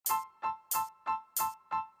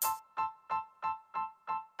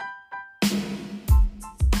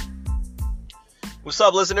What's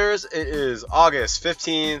up, listeners? It is August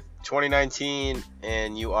 15th, 2019,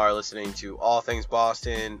 and you are listening to All Things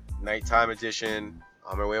Boston, Nighttime Edition.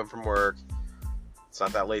 On my way home from work. It's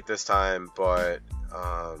not that late this time, but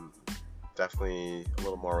definitely a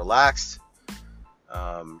little more relaxed.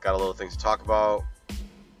 Got a little things to talk about.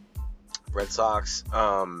 Red Sox,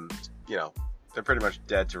 they're pretty much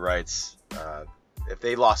dead to rights. If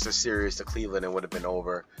they lost this series to Cleveland, it would have been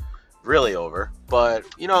over. Really over. But,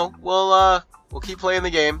 we'll keep playing the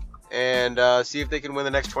game and see if they can win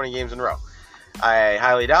the next 20 games in a row. I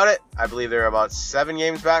highly doubt it. I believe they're about 7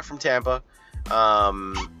 games back from Tampa.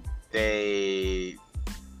 They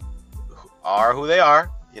are who they are.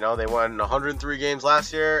 They won 103 games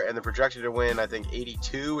last year, and they're projected to win, I think,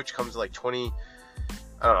 82, which comes to like 20.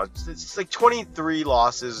 I don't know. It's like 23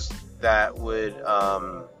 losses that would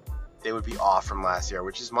they would be off from last year,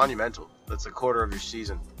 which is monumental. That's a quarter of your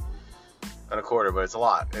season. Not a quarter, but it's a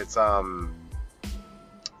lot. It's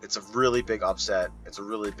a really big upset. It's a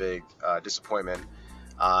really big disappointment.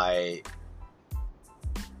 I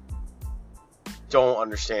don't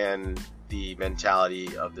understand the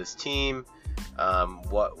mentality of this team.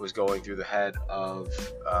 What was going through the head of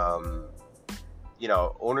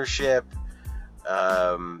ownership.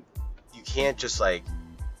 You can't just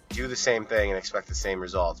do the same thing and expect the same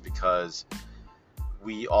results, because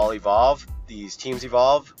we all evolve. These teams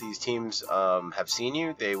evolve. These teams have seen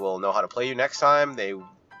you. They will know how to play you next time. You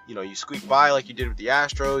squeak by like you did with the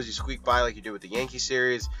Astros. You squeak by like you did with the Yankee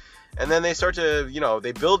series. And then they start to,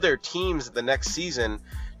 they build their teams the next season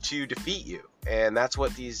to defeat you. And that's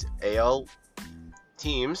what these AL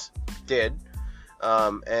teams did.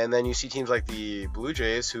 And then you see teams like the Blue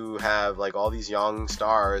Jays, who have all these young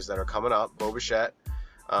stars that are coming up, Bo Bichette,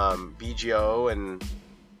 BGO, and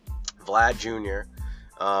Vlad Jr.,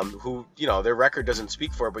 who, their record doesn't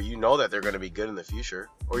speak for it, but that they're going to be good in the future,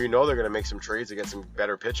 or they're going to make some trades to get some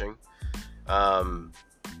better pitching.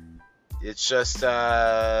 It's just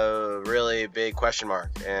a really big question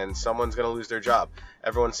mark, and someone's going to lose their job.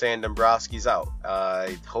 Everyone's saying Dombrowski's out.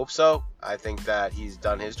 I hope so. I think that he's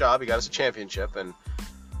done his job. He got us a championship, and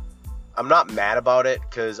I'm not mad about it,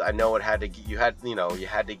 because I know you had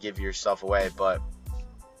to give yourself away. But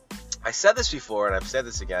I said this before, and I've said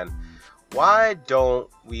this again. Why don't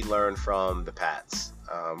we learn from the Pats?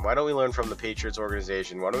 Why don't we learn from the Patriots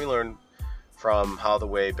organization? Why don't we learn from how the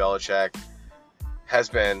way Belichick has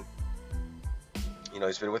been?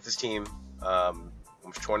 He's been with his team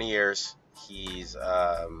almost 20 years. He's,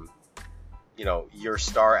 your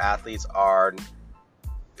star athletes are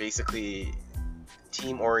basically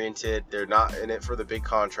team-oriented. They're not in it for the big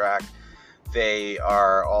contract. They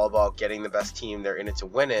are all about getting the best team. They're in it to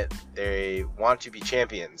win it. They want to be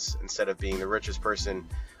champions instead of being the richest person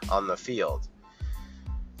on the field.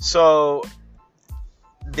 So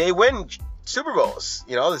they win Super Bowls.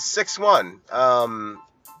 The 6-1,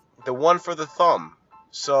 the one for the thumb.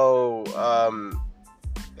 So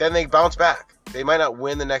then they bounce back. They might not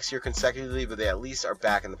win the next year consecutively, but they at least are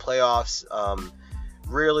back in the playoffs.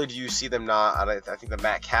 Rarely do you see them not. I think the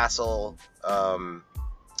Matt Castle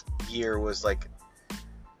year was a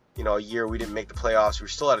year we didn't make the playoffs. We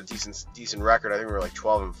still had a decent record. I think we were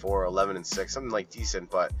 12-4, 11-6, something decent.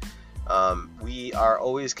 But we are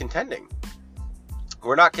always contending.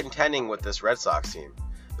 We're not contending with this Red Sox team.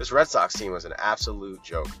 This Red Sox team was an absolute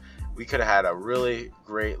joke. We could have had a really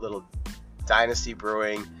great little dynasty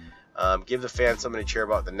brewing. Give the fans something to cheer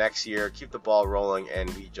about the next year. Keep the ball rolling, and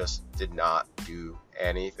we just did not do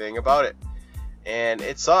anything about it. And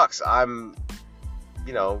it sucks.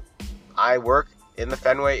 I work in the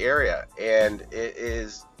Fenway area, and it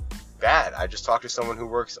is bad. I just talked to someone who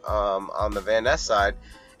works on the Van Ness side,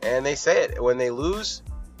 and they say it. When they lose,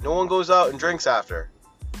 no one goes out and drinks after.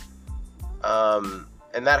 And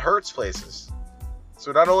that hurts places.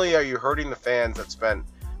 So not only are you hurting the fans that spent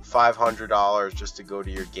 $500 just to go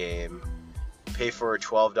to your game, pay for a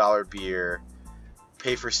 $12 beer,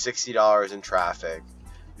 pay for $60 in traffic,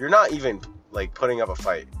 you're not even putting up a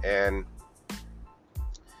fight. And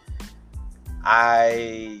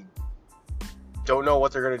I don't know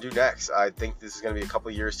what they're going to do next. I think this is going to be a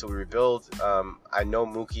couple years till we rebuild. I know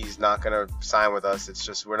Mookie's not going to sign with us. It's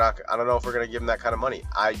just I don't know if we're going to give him that kind of money.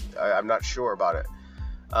 I'm not sure about it.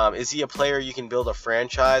 Is he a player you can build a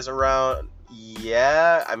franchise around?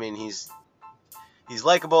 Yeah. I mean, he's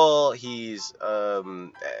likable. He's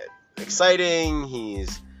exciting.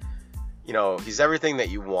 He's everything that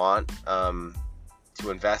you want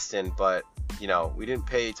to invest in. But we didn't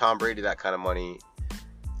pay Tom Brady that kind of money,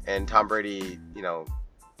 and Tom Brady, I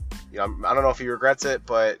don't know if he regrets it,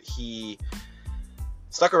 but he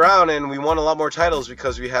stuck around, and we won a lot more titles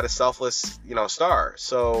because we had a selfless, star.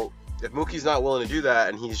 So if Mookie's not willing to do that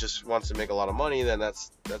and he just wants to make a lot of money, then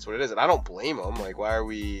that's what it is. And I don't blame him. Like, why are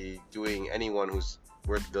we doing anyone who's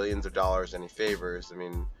worth billions of dollars any favors? I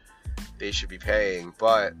mean, they should be paying.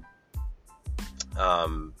 But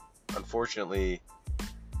unfortunately,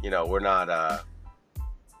 we're not.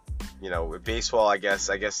 With baseball, I guess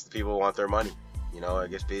people want their money. I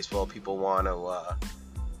guess baseball people want to.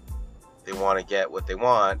 They want to get what they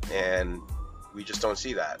want, and we just don't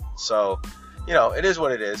see that. So, it is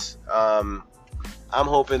what it is. I'm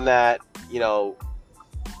hoping that,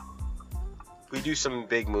 we do some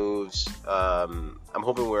big moves. I'm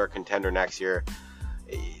hoping we're a contender next year.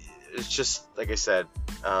 It's just, like I said,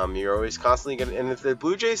 you're always constantly getting, and if the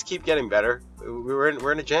Blue Jays keep getting better, we're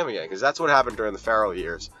in a jam again, because that's what happened during the Farrell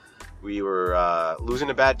years. We were losing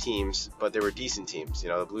to bad teams, but they were decent teams.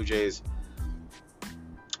 The Blue Jays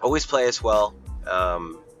always play us well,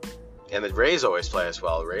 and the Rays always play us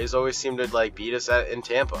well. The Rays always seem to beat us in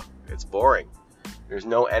Tampa. It's boring. There's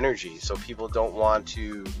no energy, so people don't want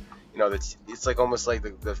to. It's almost like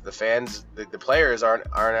the fans, the players aren't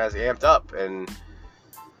as amped up, and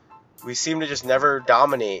we seem to just never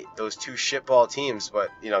dominate those two shitball teams. But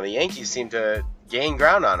the Yankees seem to gain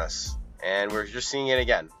ground on us, and we're just seeing it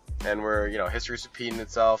again. And we're history's repeating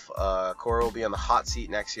itself. Cora will be on the hot seat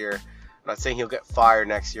next year. I'm not saying he'll get fired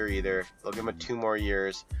next year either. They'll give him 2 more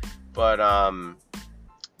years. But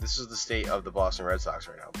this is the state of the Boston Red Sox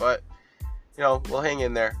right now. But, we'll hang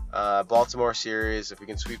in there. Baltimore series, if we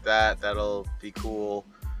can sweep that, that'll be cool.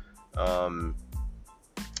 I'm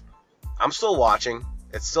still watching.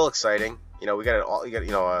 It's still exciting. We got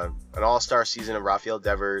an all-star season of Rafael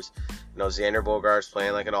Devers. Xander Bogaerts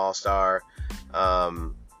playing like an all-star.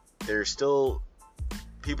 There's still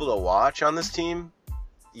people to watch on this team.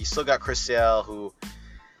 You still got Chris Sale, who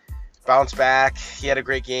bounced back. He had a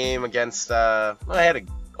great game against, he had an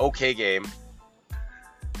okay game.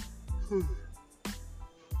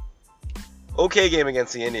 Okay game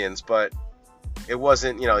against the Indians, but it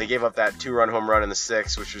wasn't, he gave up that 2-run home run in the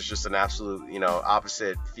 6th, which was just an absolute,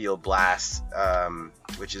 opposite field blast,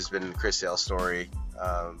 which has been Chris Sale's story.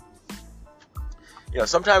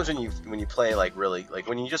 Sometimes when you play really,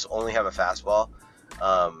 when you just only have a fastball,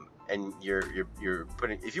 and you're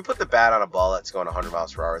putting, if you put the bat on a ball that's going 100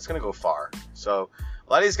 miles per hour, it's going to go far. So a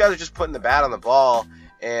lot of these guys are just putting the bat on the ball,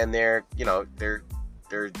 and they're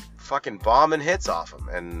fucking bombing hits off him.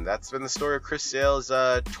 And that's been the story of Chris Sale's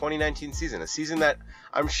 2019 season, a season that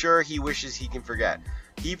I'm sure he wishes he can forget.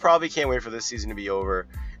 He probably can't wait for this season to be over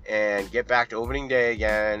and get back to opening day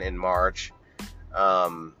again in March,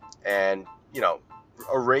 and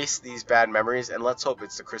erase these bad memories. And let's hope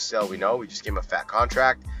it's the Chris Sale we know. We just gave him a fat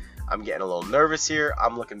contract. I'm getting a little nervous here.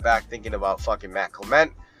 I'm looking back thinking about fucking Matt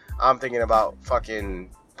Clement. I'm thinking about fucking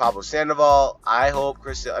Pablo Sandoval. I hope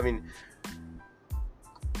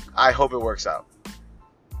I hope it works out.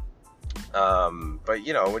 But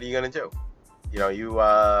what are you gonna do?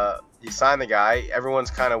 You sign the guy. Everyone's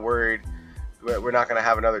kind of worried we're not gonna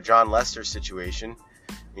have another John Lester situation.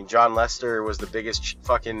 John Lester was the biggest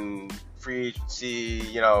fucking free agency.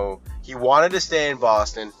 He wanted to stay in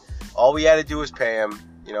Boston. All we had to do was pay him.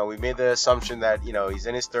 We made the assumption that, he's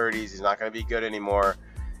in his 30s, he's not going to be good anymore,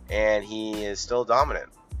 and he is still dominant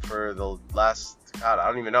for the last, God, I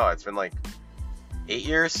don't even know, it's been 8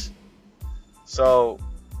 years. So,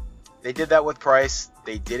 they did that with Price.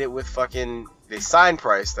 They did it with they signed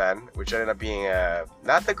Price then, which ended up being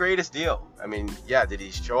not the greatest deal. Did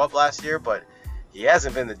he show up last year? But he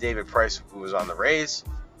hasn't been the David Price who was on the Rays.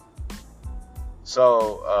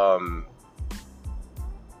 So,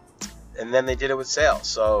 and then they did it with Sale.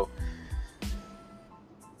 So,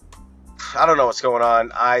 I don't know what's going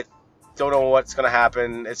on. I don't know what's going to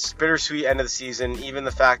happen. It's bittersweet end of the season. Even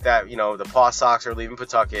the fact that, the Paw Sox are leaving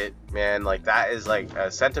Pawtucket, man, that is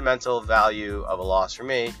a sentimental value of a loss for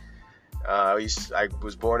me. I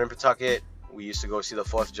was born in Pawtucket. We used to go see the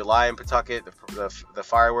 4th of July in Pawtucket, the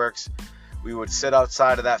fireworks. We would sit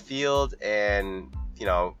outside of that field, and,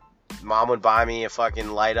 Mom would buy me a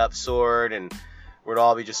fucking light up sword, and we'd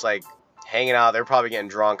all be just hanging out. They were probably getting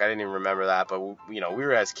drunk. I didn't even remember that, but we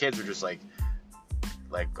were, as kids, we're just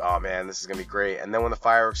oh man, this is gonna be great. And then when the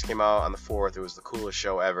fireworks came out on the 4th, it was the coolest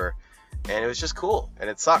show ever, and it was just cool. And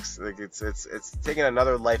it sucks. It's taking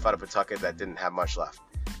another life out of Pawtucket that didn't have much left.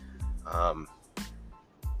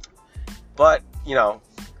 But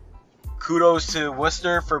kudos to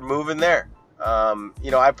Worcester for moving there.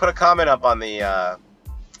 I put a comment up on the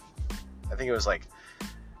I think it was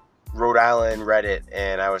Rhode Island Reddit,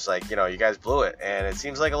 and I was you guys blew it. And it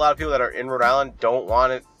seems like a lot of people that are in Rhode Island don't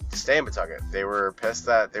want it to stay in Pawtucket. They were pissed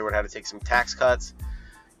that they would have to take some tax cuts.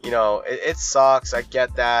 it sucks. I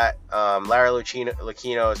get that. Larry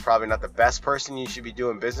Lucchino is probably not the best person you should be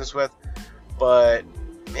doing business with, but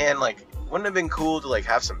man, like, wouldn't it have been cool to like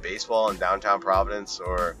have some baseball in downtown Providence,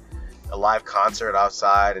 or a live concert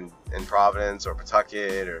outside in Providence or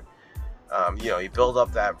Pawtucket, or you build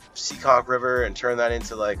up that Seekonk River and turn that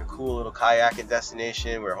into like a cool little kayaking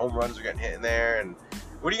destination where home runs are getting hit in there. And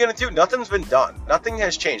what are you gonna do? Nothing's been done. Nothing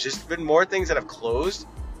has changed. There's been more things that have closed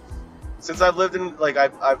since I've lived in, like,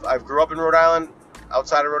 I've grew up in Rhode Island,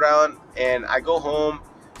 outside of Rhode Island, and I go home.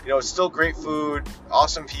 It's still great food,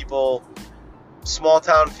 awesome people, small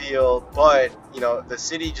town feel, but the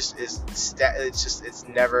city just it's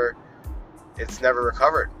never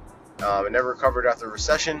recovered. It never recovered after the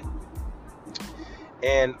recession,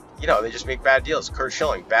 and they just make bad deals. Curt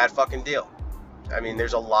Schilling, bad fucking deal. I mean,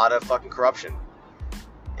 there's a lot of fucking corruption,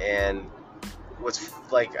 and what's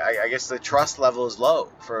like, I guess the trust level is low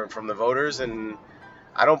from the voters, and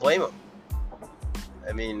I don't blame them.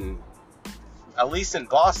 I mean, at least in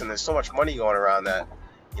Boston, there's so much money going around that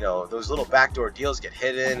those little backdoor deals get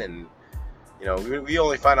hidden, and we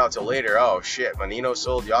only find out till later. Oh shit, Menino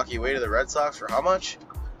sold Yawkey Way to the Red Sox for how much?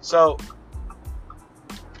 So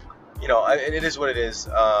it is what it is.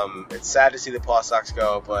 It's sad to see the Paw Sox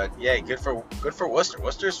go, but yeah, good for Worcester.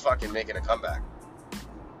 Worcester's fucking making a comeback.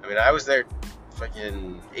 I mean, I was there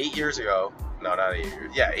fucking 8 years ago. No, not 8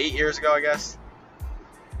 years. Yeah, 8 years ago, I guess.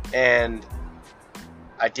 And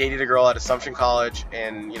I dated a girl at Assumption College,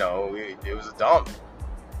 and it was a dump.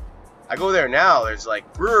 I go there now. There's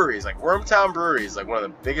like breweries, like Wormtown Brewery is like one of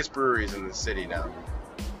the biggest breweries in the city now.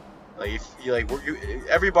 Like,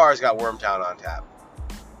 every bar's got Wormtown on tap.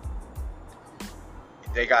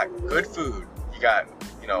 They got good food. You got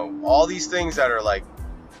all these things that are like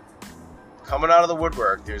coming out of the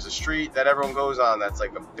woodwork. There's a street that everyone goes on that's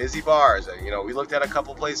like a busy bars. We looked at a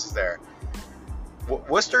couple places there.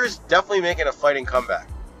 Worcester is definitely making a fighting comeback.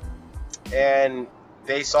 And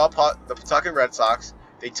they saw the Pawtucket Red Sox.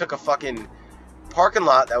 They took a fucking parking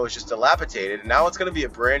lot that was just dilapidated, and now it's going to be a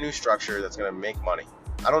brand new structure that's going to make money.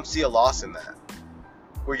 I don't see a loss in that.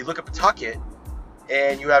 Where you look at Pawtucket,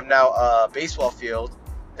 and you have now a baseball field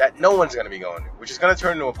that no one's going to be going to, which is going to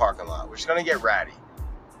turn into a parking lot, which is going to get ratty.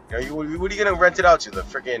 What are you going to rent it out to? The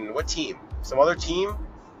freaking, what team? Some other team?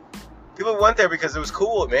 People went there because it was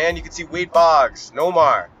cool, man. You could see Wade Boggs,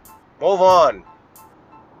 Nomar, Mo Vaughn,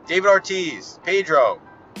 David Ortiz, Pedro.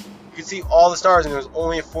 You could see all the stars, and it was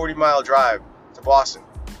only a 40-mile drive to Boston.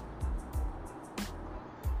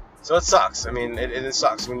 So it sucks. I mean, it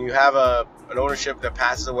sucks when you have an ownership that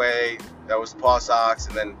passes away. That was the Paw Sox,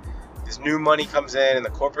 and then this new money comes in, and the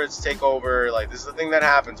corporates take over. Like, this is the thing that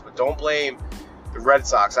happens. But don't blame the Red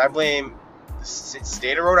Sox. I blame the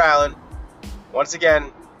state of Rhode Island, once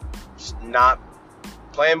again, just not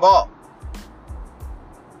playing ball.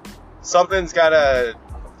 Something's got to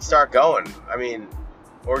start going. I mean,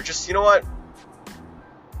 or just, you know what?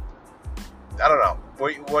 I don't know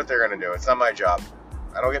what they're going to do. It's not my job.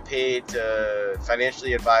 I don't get paid to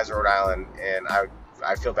financially advise Rhode Island, and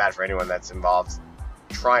I feel bad for anyone that's involved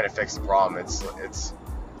trying to fix the problem. It's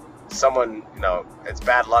someone, it's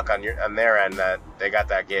bad luck on their end that they got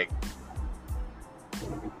that gig.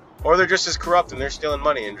 Or they're just as corrupt and they're stealing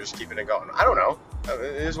money and just keeping it going. I don't know.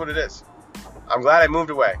 It is what it is. I'm glad I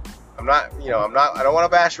moved away. I don't want to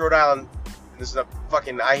bash Rhode Island. This is a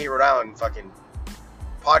fucking I Hate Rhode Island fucking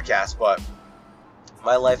podcast, but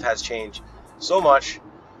my life has changed so much.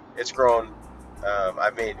 It's grown.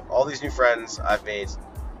 I've made all these new friends. I've made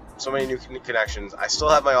so many new connections. I still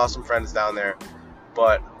have my awesome friends down there,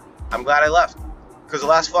 but I'm glad I left, because the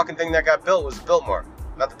last fucking thing that got built was the Biltmore.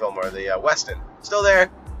 Not the Biltmore, the Weston. Still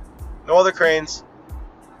there. No other cranes.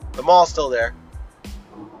 The mall's still there.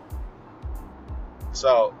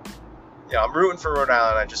 So, I'm rooting for Rhode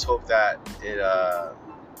Island. I just hope that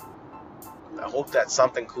I hope that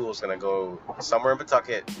something cool is going to go somewhere in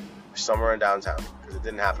Pawtucket, or somewhere in downtown, because it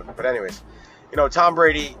didn't happen. But anyways, Tom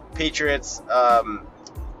Brady, Patriots.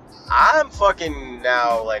 I'm fucking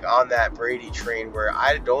now like on that Brady train where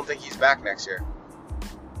I don't think he's back next year.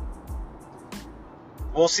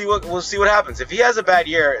 We'll see what happens. If he has a bad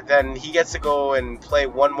year, then he gets to go and play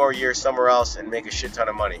one more year somewhere else and make a shit ton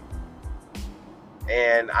of money.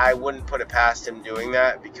 And I wouldn't put it past him doing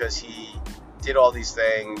that, because he did all these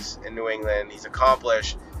things in New England. He's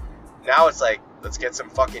accomplished. Now it's like, let's get some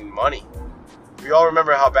fucking money. We all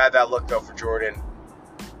remember how bad that looked, though, for Jordan.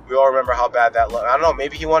 We all remember how bad that looked. I don't know,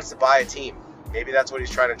 maybe he wants to buy a team. Maybe that's what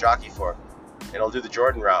he's trying to jockey for. And he'll do the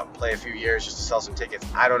Jordan route, play a few years just to sell some tickets.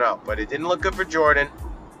 I don't know, but it didn't look good for Jordan.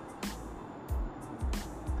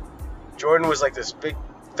 Jordan was like this big,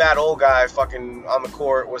 fat old guy fucking on the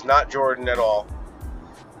court. Was not Jordan at all.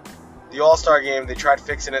 the All-Star game, they tried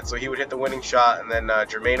fixing it so he would hit the winning shot, and then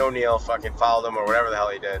Jermaine O'Neal fucking fouled him or whatever the hell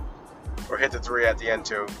he did. Or hit the three at the end,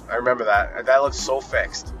 too. I remember that. That looks so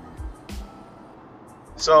fixed.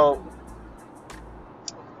 So,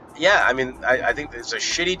 yeah, I mean, I think it's a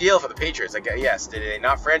shitty deal for the Patriots. Like, yes, did they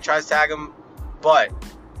not franchise tag him? But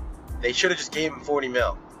they should have just gave him $40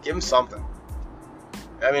 million. Give him something.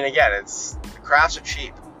 I mean, again, the Crafts are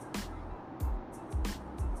cheap.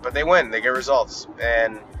 But they win. They get results.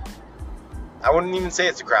 And I wouldn't even say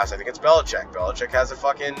it's the Crafts. I think it's Belichick. Belichick has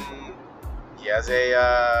he has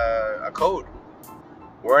a code.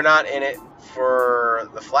 We're not in it for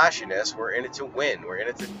the flashiness. We're in it to win. We're in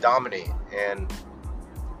it to dominate. And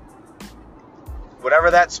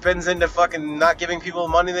whatever that spins into fucking not giving people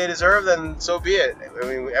money they deserve, then so be it.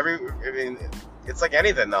 I mean, it's like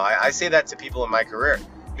anything, though. I say that to people in my career.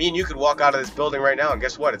 Me and you could walk out of this building right now, and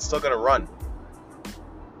guess what? It's still going to run.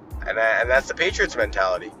 And that's the Patriots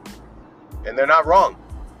mentality. And they're not wrong.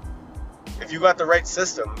 If you got the right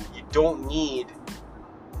system, you don't need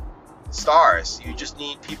stars. You just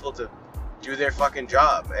need people to do their fucking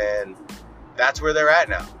job. And that's where they're at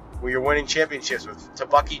now. Where you're winning championships with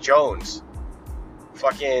Bucky Jones.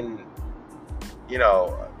 Fucking,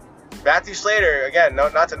 Matthew Slater, again,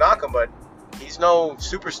 not to knock him, but he's no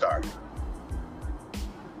superstar.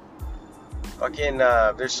 Fucking,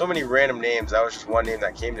 there's so many random names. That was just one name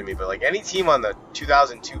that came to me. But, like, any team on the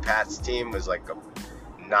 2002 Pats team was, like,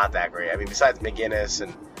 not that great. I mean, besides McGinnis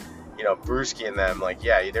and, Bruschi and them, like,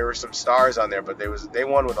 yeah, there were some stars on there, but they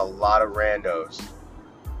won with a lot of randos.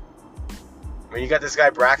 I mean, you got this guy,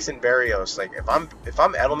 Braxton Berrios. Like, if I'm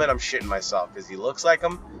Edelman, I'm shitting myself. Because he looks like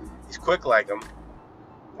him. He's quick like him.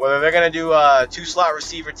 Whether they're going to do a two-slot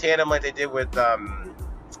receiver tandem like they did with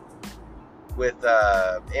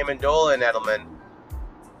Amendola and Edelman,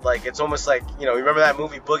 like, it's almost like, remember that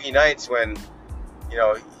movie Boogie Nights when,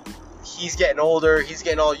 he's getting older, he's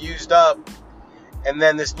getting all used up, and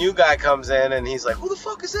then this new guy comes in and he's like, who the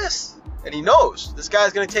fuck is this? And he knows this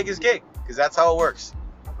guy's going to take his gig, because that's how it works.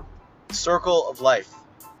 Circle of life,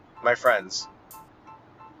 my friends.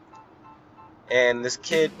 And this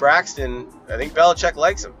kid, Braxton, I think Belichick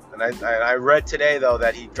likes him. And I read today, though,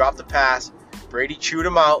 that he dropped a pass, Brady chewed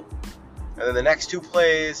him out, and then the next two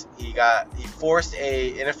plays, he forced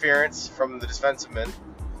a interference from the defenseman,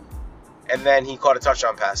 and then he caught a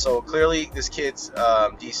touchdown pass. So clearly, this kid's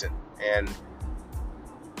decent, and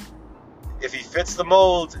if he fits the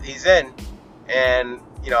mold, he's in. And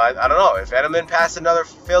I don't know, if Edelman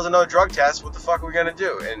fails another drug test, what the fuck are we gonna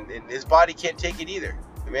do? And his body can't take it either.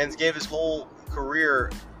 The man's gave his whole career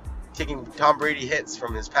taking Tom Brady hits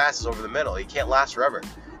from his passes over the middle. He can't last forever.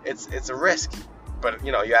 It's a risk. But,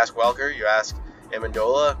 you ask Welker, you ask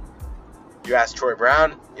Amendola, you ask Troy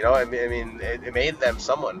Brown, I mean, it made them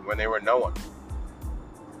someone when they were no one.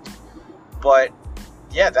 But,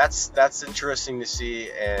 yeah, that's interesting to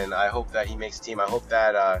see, and I hope that he makes a team. I hope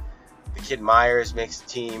that the kid Myers makes a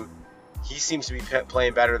team. He seems to be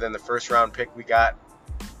playing better than the first-round pick we got.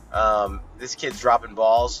 This kid's dropping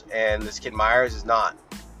balls, and this kid Myers is not.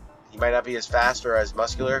 He might not be as fast or as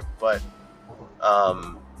muscular, but...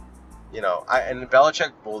 and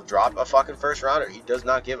Belichick will drop a fucking first rounder. He does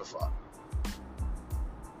not give a fuck.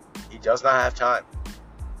 He does not have time.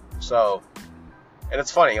 So, and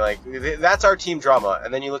it's funny, like, that's our team drama.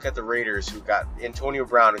 And then you look at the Raiders, who got Antonio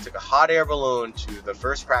Brown, who took a hot air balloon to the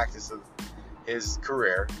first practice of his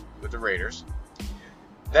career with the Raiders.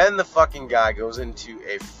 Then the fucking guy goes into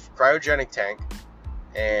a cryogenic tank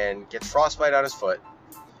and gets frostbite on his foot.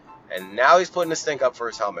 And now he's putting a stink up for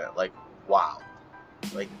his helmet. Like, wow.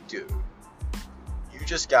 Like, dude, you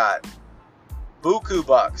just got buku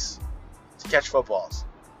bucks to catch footballs,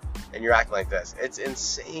 and you're acting like this. It's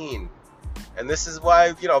insane. And this is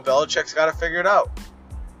why, Belichick's got to figure it out.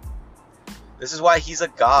 This is why he's a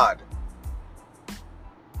god.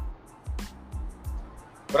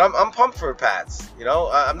 But I'm pumped for Pats.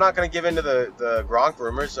 I'm not going to give in to the Gronk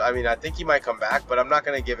rumors. I mean, I think he might come back, but I'm not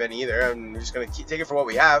going to give in either. I'm just going to take it for what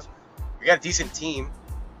we have. We got a decent team.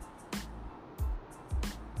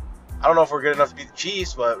 I don't know if we're good enough to beat the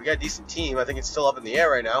Chiefs, but we got a decent team. I think it's still up in the air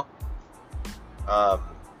right now.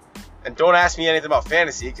 And don't ask me anything about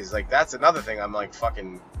fantasy, because, like, that's another thing I'm, like,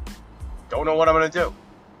 fucking don't know what I'm going to do.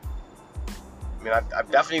 I mean, I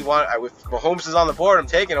definitely if Mahomes is on the board, I'm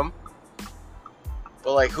taking him.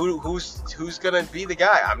 But, like, who's going to be the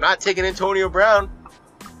guy? I'm not taking Antonio Brown.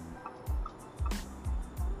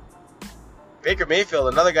 Baker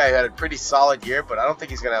Mayfield, another guy who had a pretty solid year, but I don't think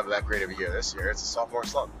he's going to have that great of a year this year. It's a sophomore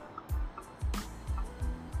slump.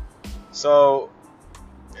 So,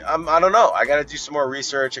 I don't know. I got to do some more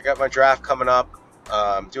research. I got my draft coming up.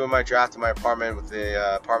 Doing my draft in my apartment with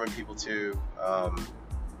the apartment people too.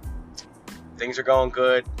 Things are going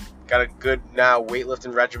good. Got a good now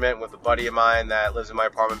weightlifting regiment with a buddy of mine that lives in my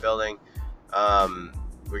apartment building.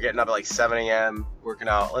 We're getting up at like 7 a.m. working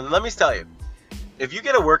out. And let me tell you, if you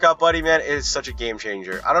get a workout buddy, man, it is such a game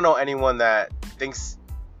changer. I don't know anyone that thinks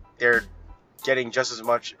they're getting just as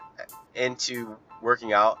much into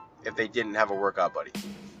working out if they didn't have a workout buddy.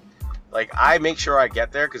 Like, I make sure I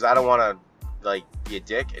get there because I don't want to like be a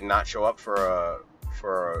dick and not show up for a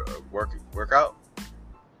workout.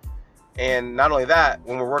 And not only that,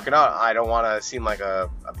 when we're working out, I don't want to seem like a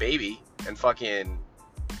baby and fucking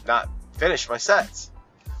not finish my sets.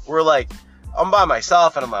 We're like, I'm by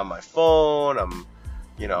myself and I'm on my phone. I'm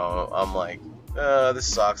like,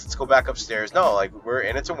 this sucks. Let's go back upstairs. No, like, we're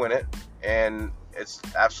in it to win it, and it's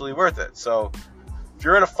absolutely worth it. So if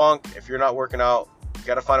you're in a funk, if you're not working out, you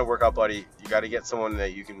got to find a workout buddy. You got to get someone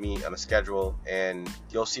that you can meet on a schedule, and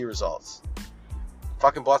you'll see results.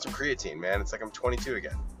 Fucking bought some creatine, man. It's like I'm 22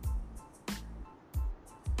 again.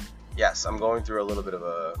 Yes, I'm going through a little bit of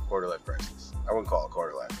a quarter life crisis. I wouldn't call it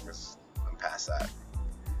quarter life because I'm past that.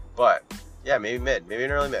 But yeah, maybe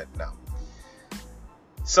an early mid now.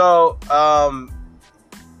 So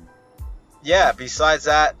yeah, besides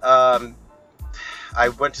that, I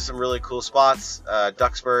went to some really cool spots.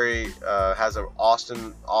 Duxbury has an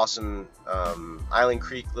awesome Island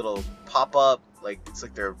Creek little pop-up. Like, it's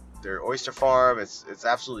like their oyster farm. It's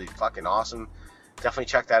absolutely fucking awesome. Definitely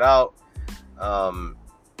check that out.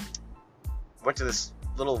 Went to this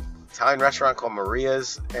little Italian restaurant called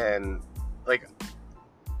Maria's, and like,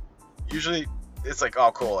 usually it's like,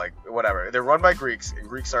 oh cool, like whatever. They're run by Greeks, and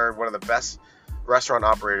Greeks are one of the best restaurant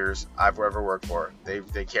operators I've ever worked for.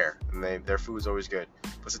 They care, and their food's always good.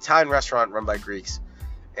 But it's an Italian restaurant run by Greeks,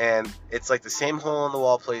 and it's like the same hole in the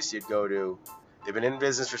wall place you'd go to. They've been in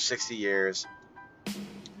business for 60 years.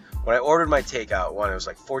 When I ordered my takeout one, it was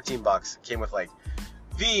like $14. It came with like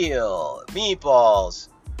veal, meatballs,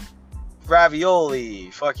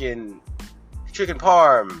 ravioli, fucking chicken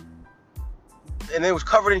parm, and it was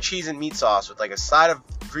covered in cheese and meat sauce with like a side of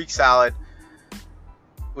Greek salad,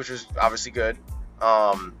 which was obviously good.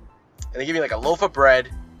 And they gave me like a loaf of bread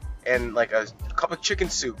and like a cup of chicken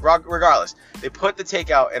soup. Regardless, they put the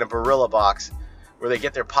takeout in a Barilla box where they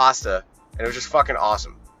get their pasta, and it was just fucking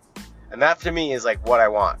awesome. And that to me is like what I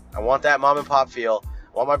want. I want that mom and pop feel.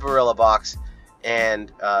 I want my Barilla box.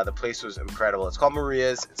 And the place was incredible. It's called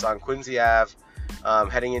Maria's. It's on Quincy Ave,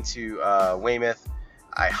 heading into Weymouth.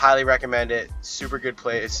 I highly recommend it. Super good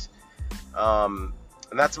place. And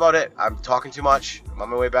that's about it. I'm talking too much. I'm on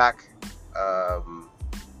my way back.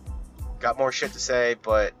 Got more shit to say,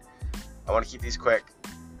 but I want to keep these quick.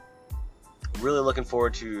 Really looking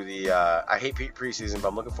forward to the I hate preseason, but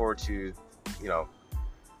I'm looking forward to,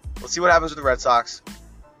 let's see what happens with the Red Sox.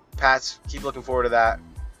 Pats, keep looking forward to that.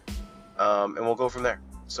 And we'll go from there.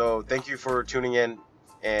 So thank you for tuning in,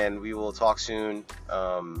 and we will talk soon.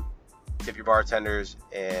 Tip your bartenders,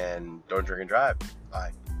 and don't drink and drive.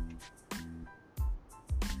 Bye.